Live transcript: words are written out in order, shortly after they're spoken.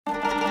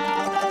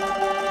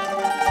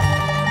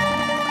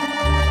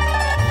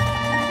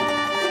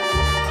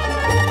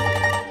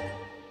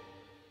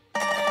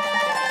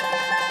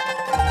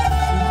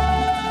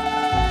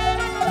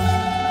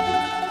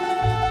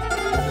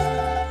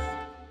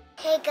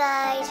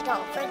guys.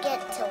 Don't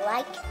forget to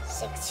like,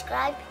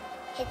 subscribe,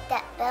 hit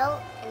that bell,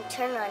 and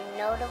turn on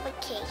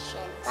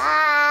notifications.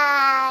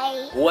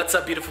 Bye! What's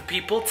up, beautiful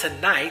people?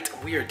 Tonight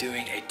we are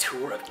doing a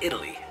tour of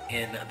Italy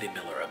in the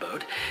Miller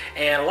abode.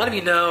 And a lot of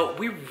you know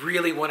we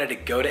really wanted to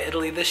go to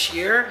Italy this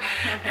year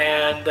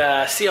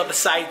and see all the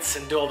sights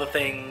and do all the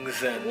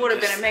things. And would have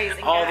been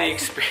amazing, all guys. the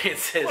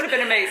experiences. Would have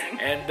been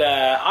amazing. And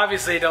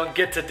obviously don't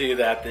get to do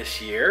that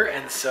this year.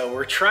 And so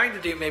we're trying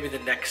to do maybe the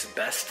next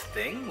best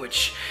thing,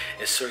 which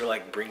is sort of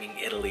like bringing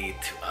Italy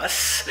to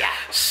us. Yeah.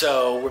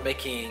 So we're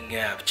making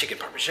chicken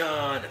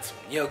parmesan and some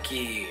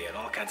gnocchi and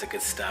all kinds of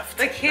good stuff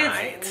The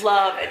tonight. kids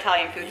love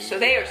Italian food, so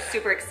they are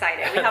super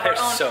excited. We have our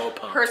They're own so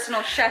pumped.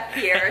 personal chef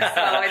here,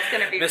 so it's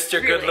going to be Mr.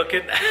 really Good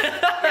Looking.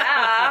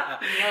 Yeah,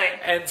 you know it.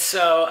 And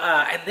so,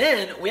 and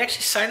then we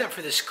actually signed up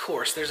for this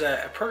course. There's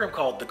a program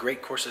called the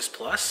Great Courses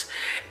Plus,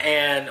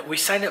 and we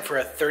signed up for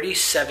a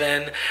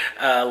 37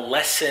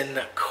 lesson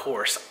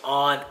course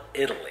on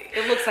Italy.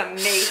 It looks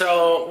amazing.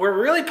 So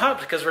we're really pumped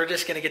because we're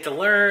just going to get to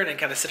learn and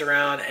kind of sit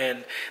around,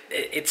 and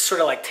it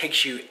sort of like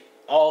takes you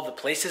all the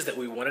places that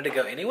we wanted to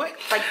go anyway.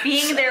 Like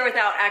being there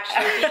without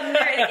actually being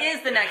there, it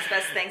is the next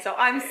best thing. So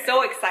I'm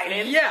so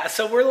excited. Yeah,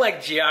 so we're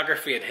like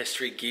geography and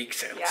history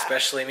geeks, Yeah.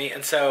 especially me.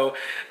 And so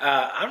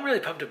I'm really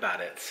pumped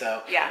about it.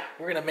 So Yeah.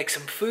 we're going to make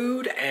some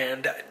food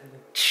and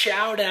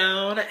chow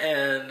down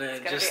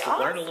and just be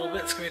learn a little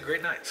bit. It's going to be a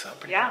great night. So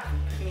pretty Yeah,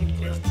 me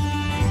too.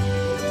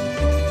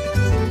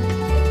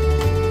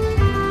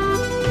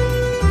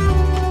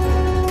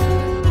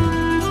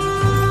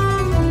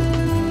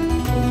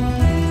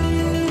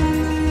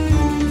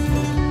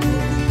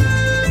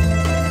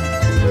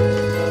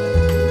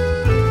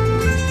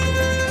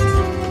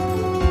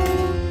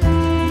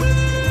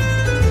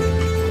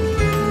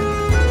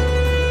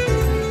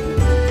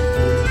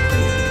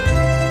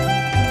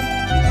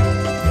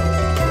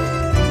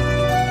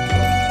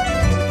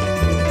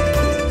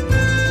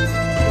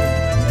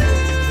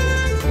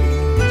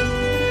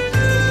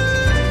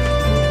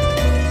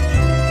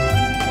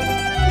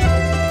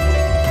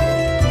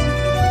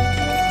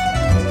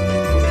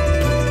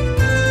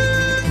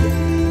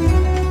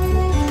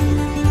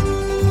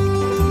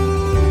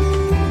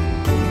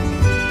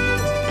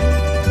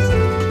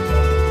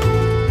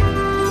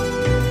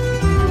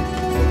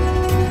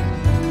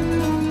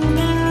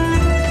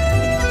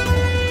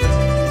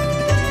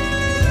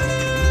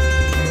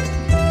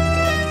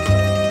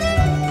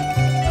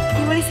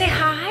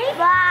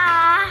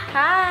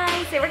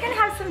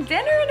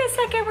 Dinner in a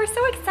second. We're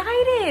so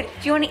excited.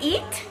 Do you want to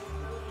eat?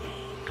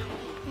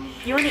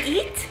 You want to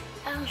eat?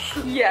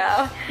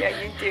 Yeah,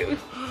 you do.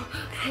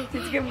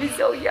 It's gonna be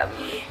so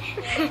yummy.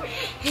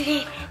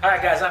 All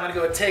right, guys, I'm gonna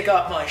go take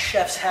off my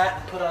chef's hat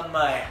and put on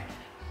my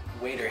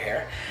waiter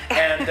hair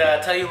and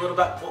tell you a little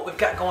about what we've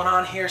got going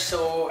on here.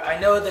 So I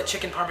know that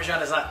chicken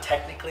parmesan is not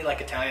technically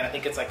like Italian. I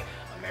think it's like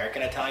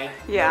American Italian.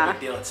 Yeah. No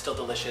big deal. It's still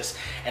delicious.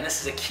 And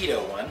this is a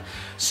keto one.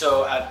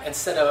 So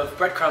instead of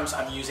breadcrumbs,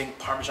 I'm using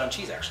Parmesan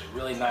cheese, actually.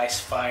 Really nice,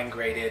 fine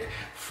grated,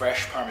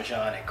 fresh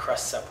Parmesan. It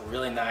crusts up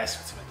really nice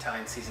with some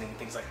Italian seasoning and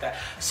things like that.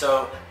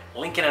 So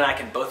Lincoln and I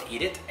can both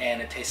eat it,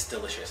 and it tastes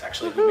delicious.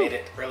 Actually, we made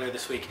it earlier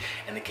this week,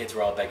 and the kids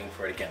were all begging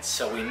for it again.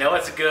 So we know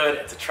it's good.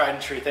 It's a tried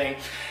and true thing.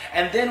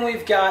 And then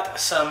we've got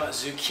some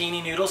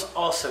zucchini noodles,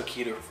 also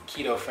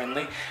keto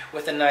friendly,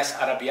 with a nice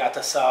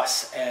arrabbiata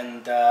sauce,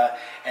 and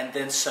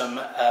then some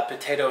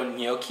potato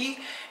gnocchi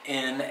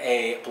in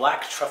a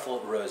black truffle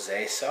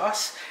rosé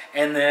sauce,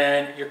 and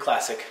then your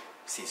classic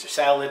Caesar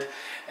salad.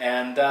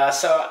 And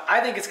so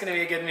I think it's going to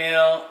be a good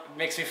meal. It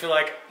makes me feel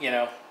like, you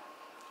know,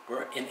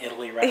 we're in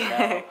Italy right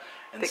now.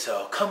 And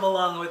so come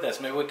along with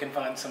us. Maybe we can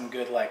find some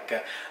good like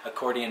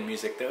accordion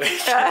music that we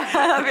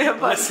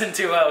can listen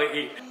to while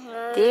we eat.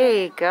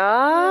 There you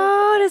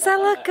go. Does that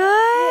look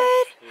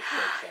good?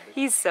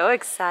 He's so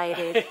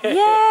excited. Yay!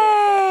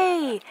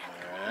 All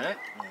right,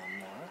 one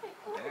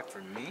more. There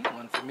for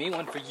me,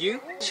 one for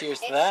you. Cheers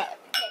to that.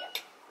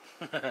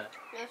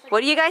 What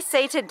do you guys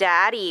say to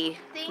Daddy?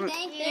 Thank you.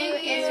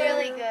 It's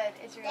really good.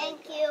 It's really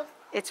Thank you.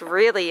 It's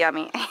really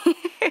yummy.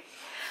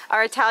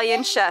 Our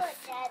Italian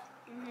chef.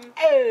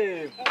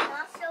 Hey! And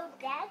also,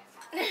 Dad,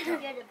 you're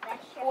the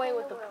best chef in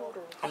the world.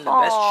 I'm the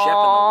best chef in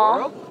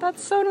the world?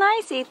 That's so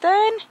nice,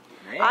 Ethan.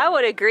 Man. I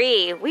would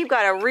agree. We've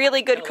got a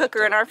really good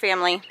cooker in our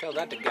family. Tell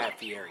that to Guy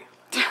Fieri.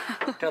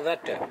 Tell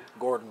that to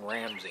Gordon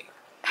Ramsay.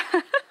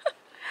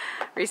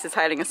 Reese is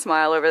hiding a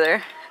smile over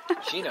there.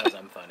 She knows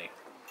I'm funny.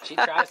 She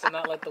tries to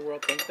not let the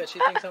world think that she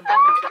thinks I'm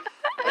funny.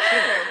 But she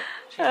knows it.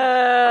 She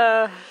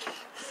knows it.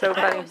 So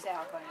funny.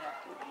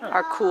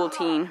 Our cool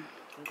teen.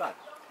 I'm glad.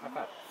 High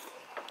five.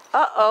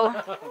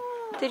 Uh-oh.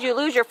 Did you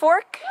lose your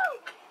fork?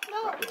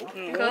 No.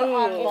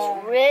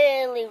 It's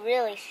really,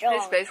 really strong.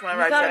 His face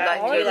whenever I said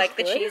that. Do you like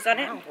the cheese on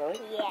it?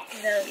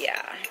 Yes.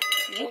 Yeah.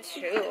 Me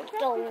too.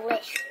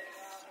 Delicious.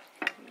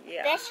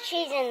 Yeah. Best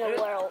cheese in the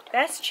world.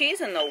 Best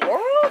cheese in the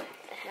world?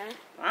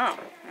 Wow,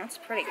 that's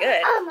pretty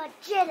good. I'm a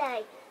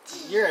Jedi.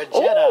 You're a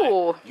Jedi.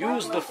 Ooh.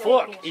 Use the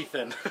fork,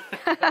 Ethan.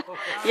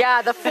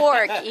 Yeah, the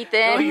fork, Go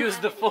Ethan. use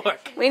the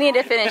fork. We need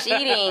to finish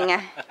eating.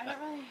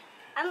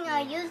 I I'm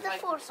gonna use the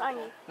force on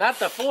you. Not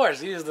the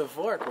force, use the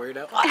fork,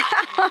 weirdo.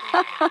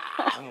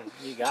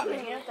 You got me.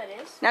 You know what that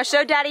is? Now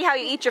show Daddy how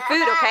you eat your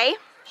food, okay?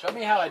 Show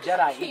me how a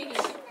Jedi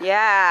eats.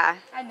 Yeah.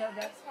 I know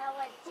that's how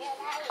a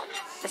Jedi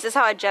eats. This is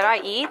how a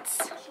Jedi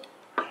eats.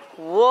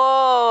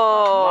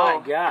 Whoa. My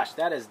gosh,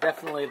 that is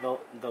definitely the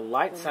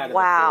light side of the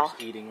Wow.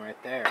 force eating right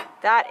there.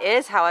 That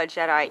is how a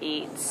Jedi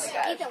eats.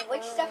 Ethan,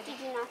 which stuff did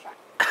you not try?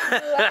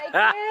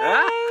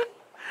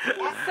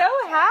 So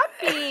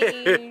happy,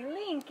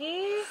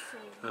 Linky.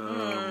 Oh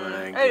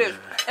my It god. is.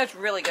 It's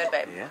really good,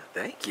 babe. Yeah,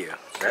 thank you.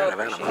 So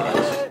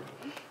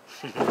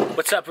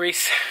What's up,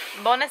 Reese?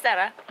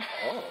 Buonasera.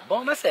 Oh,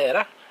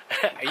 buonasera.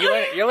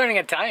 You're learning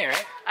Italian,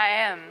 right? I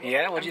am.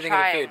 Yeah, what do you think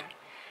trying. of the food?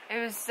 It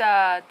was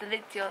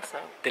delizioso.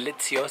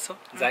 Delizioso?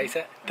 Is that how you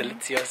say it?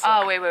 Delizioso?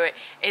 Oh wait.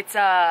 It's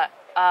hang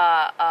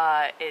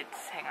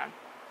on.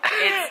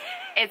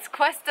 It's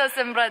questo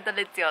sembra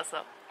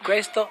delizioso.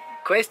 Questo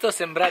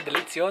sembra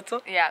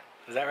delizioso? Yeah.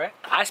 Is that right?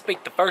 I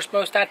speak the first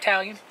most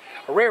Italian.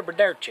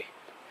 Arrivederci.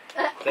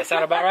 Does that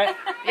sound about right?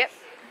 Yep.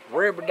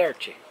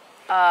 Arrivederci.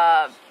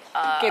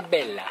 Che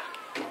bella.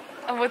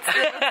 What's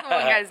the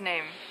one guy's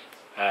name?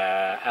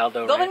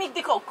 Aldo. Dominique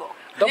Di Coco.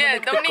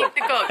 Dominique de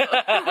Coco.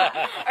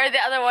 Or the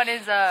other one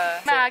is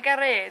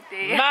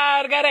Margaretti.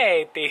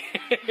 Margaretti.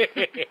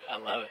 I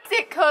love it.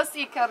 Se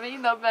così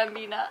carino,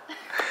 bambina.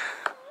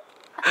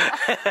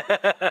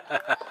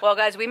 Well,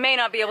 guys, we may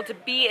not be able to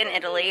be in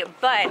Italy,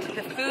 but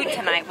the food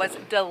tonight was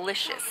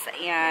delicious,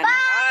 and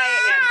I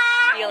am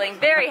feeling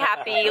very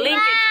happy.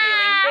 Lincoln's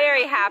feeling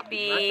very Not there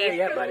happy.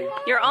 yet, buddy.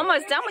 You're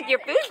almost done with your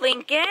food,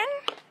 Lincoln.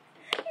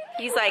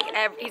 He's like,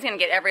 he's gonna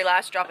get every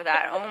last drop of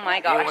that. Oh my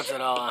He gosh. wants it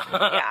all.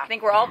 Yeah, I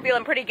think we're all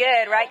feeling pretty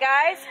good, right,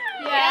 guys?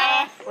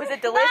 Yes. Was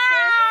it delicious?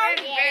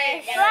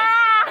 Yes.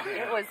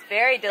 It was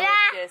very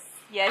delicious.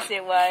 Yes,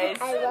 it was.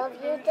 I love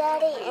you,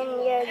 Daddy,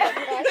 and you're the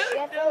best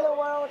chef in the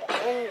world,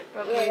 and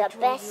you're the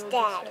best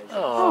dad.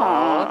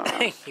 Oh,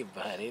 thank you,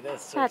 buddy.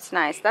 That's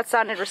nice. That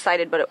sounded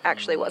recited, but it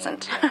actually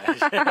wasn't.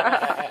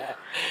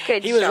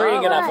 Good He was job.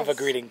 reading it off of a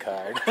greeting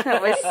card.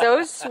 That was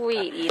so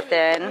sweet,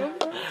 Ethan.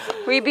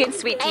 Were you being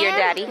sweet to your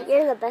daddy?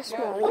 You're the best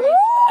mommy.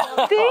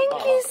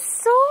 Thank you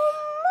so much.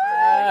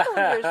 Oh,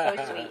 you're so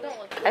sweet.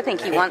 I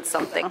think he wants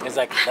something. He's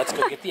like, let's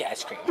go get the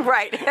ice cream.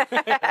 Right.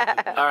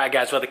 All right,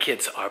 guys, while the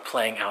kids are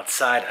playing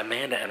outside,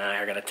 Amanda and I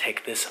are going to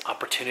take this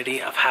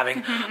opportunity of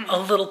having a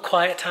little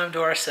quiet time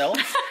to ourselves.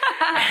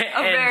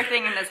 A rare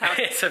thing in this house.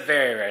 It's a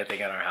very rare thing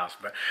in our house,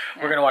 but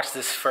we're going to watch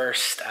this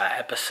first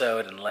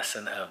episode and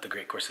lesson of the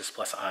Great Courses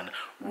Plus on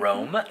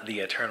Rome, the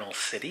Eternal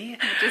City.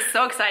 Which is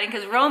so exciting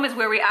because Rome is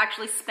where we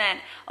actually spent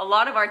a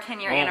lot of our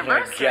 10-year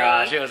anniversary. Oh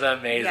my gosh, it was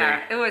amazing.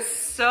 Yeah, it was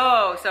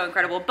so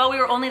incredible. But we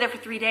were only there for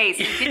 3 days,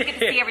 so we didn't get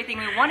to see everything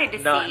we wanted to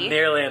Not see.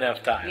 nearly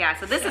enough time. Yeah,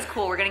 so this is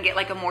cool. We're gonna get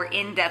like a more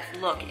in-depth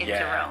look into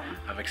Rome.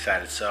 I'm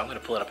excited. So I'm going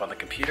to pull it up on the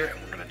computer and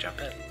we're going to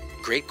jump in.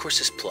 Great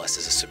Courses Plus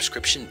is a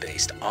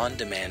subscription-based,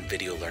 on-demand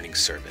video learning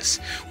service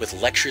with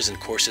lectures and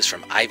courses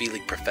from Ivy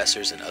League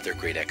professors and other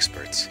great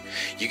experts.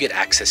 You get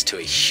access to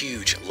a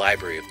huge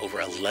library of over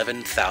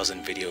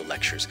 11,000 video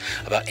lectures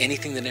about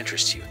anything that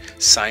interests you: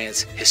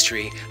 science,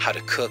 history, how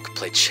to cook,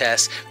 play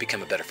chess,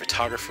 become a better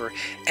photographer,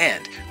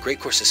 and Great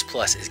Courses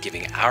Plus is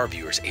giving our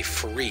viewers a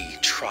free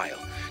trial.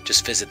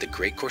 Just visit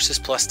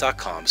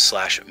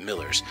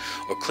thegreatcoursesplus.com/Millers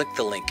or click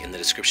the link in the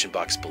description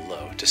box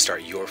below to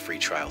start your free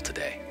trial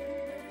today.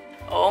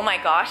 Oh my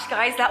gosh,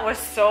 guys, that was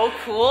so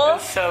cool. It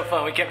was so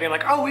fun. We kept being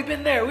like, oh, we've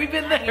been there, we've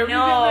been there.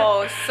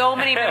 No, so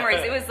many memories.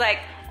 It was like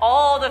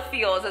all the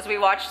feels as we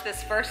watched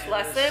this first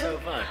lesson. so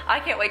fun. I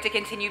can't wait to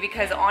continue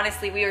because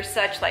honestly, we are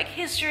such like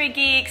history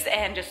geeks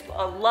and just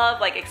love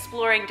like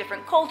exploring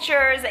different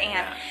cultures,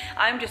 and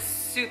I'm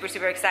just super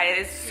excited.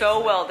 It's so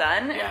well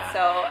done.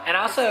 Yeah. And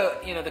also,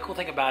 you know, the cool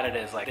thing about it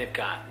is like they've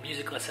got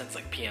music lessons,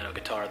 like piano,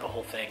 guitar, the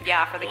whole thing.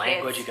 Yeah, for the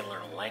language, kids. you can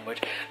learn a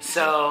language.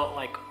 So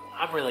like,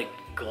 I'm really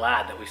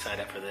glad that we signed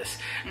up for this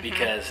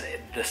because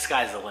the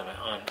sky's the limit,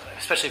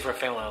 especially for a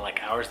family like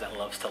ours that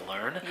loves to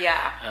learn.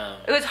 Yeah.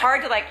 It was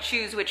hard to like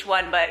choose which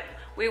one, but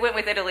we went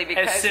with Italy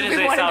because as soon as we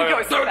they wanted saw to it, go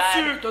like, so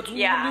bad. that's what we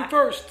Yeah. do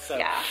first. So.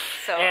 Yeah.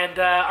 So. And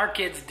our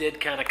kids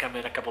did kind of come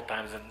in a couple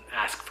times and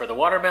ask for the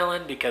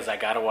watermelon because I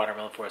got a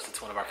watermelon for us.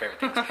 It's one of our favorite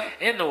things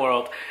in the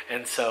world,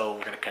 and so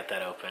we're gonna cut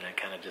that open and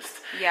kind of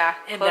just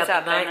end close up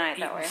out the the night night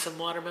that eating way. some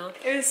watermelon.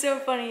 It was so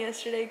funny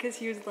yesterday because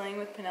he was laying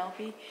with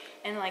Penelope,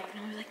 and like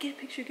Penelope was like, get a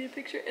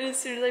picture, and as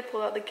soon as I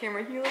pulled out the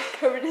camera, he like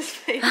covered his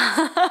face. It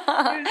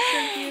was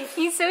so cute.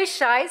 He's so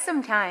shy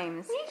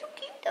sometimes. He's so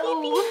cute You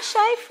though. being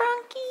shy,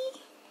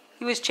 Frankie?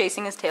 He was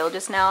chasing his tail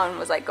just now and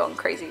was like going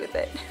crazy with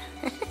it.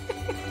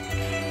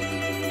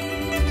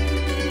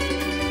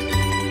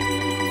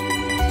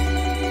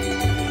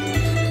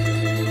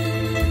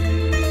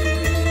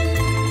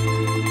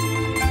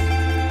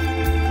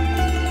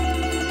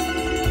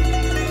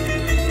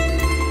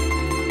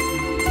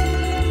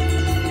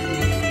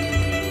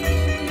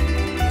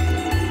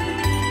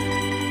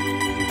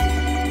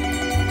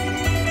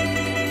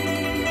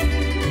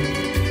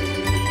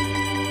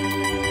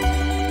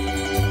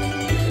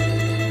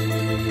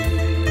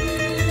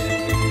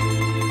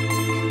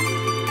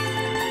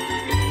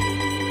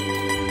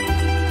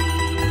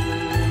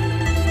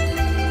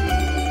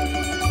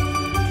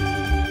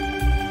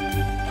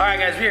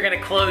 guys, we are going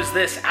to close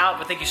this out,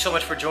 but thank you so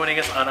much for joining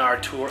us on our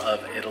tour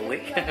of Italy.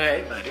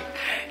 Hey, buddy.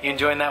 You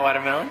enjoying that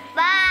watermelon?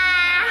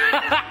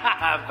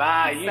 Bye.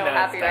 Bye. He's so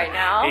happy right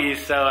now.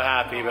 He's so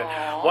happy. But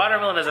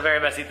watermelon is a very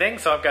messy thing,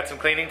 so I've got some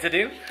cleaning to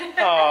do.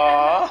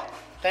 Aww.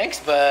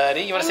 Thanks,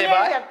 buddy. You want to say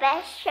bye? You're the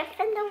best chef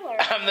in the world.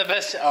 I'm the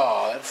best.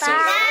 Oh, that's so Bye.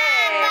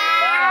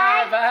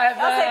 sweet. Bye.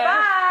 I'll say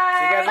bye.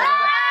 See you guys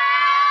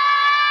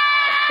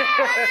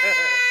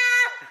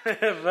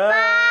later.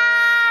 Bye.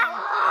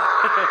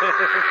 Oh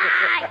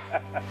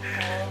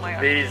my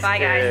gosh. These Bye,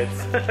 guys.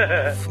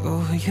 kids.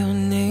 For your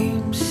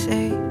name's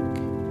sake,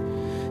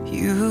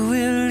 you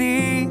will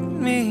lead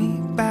me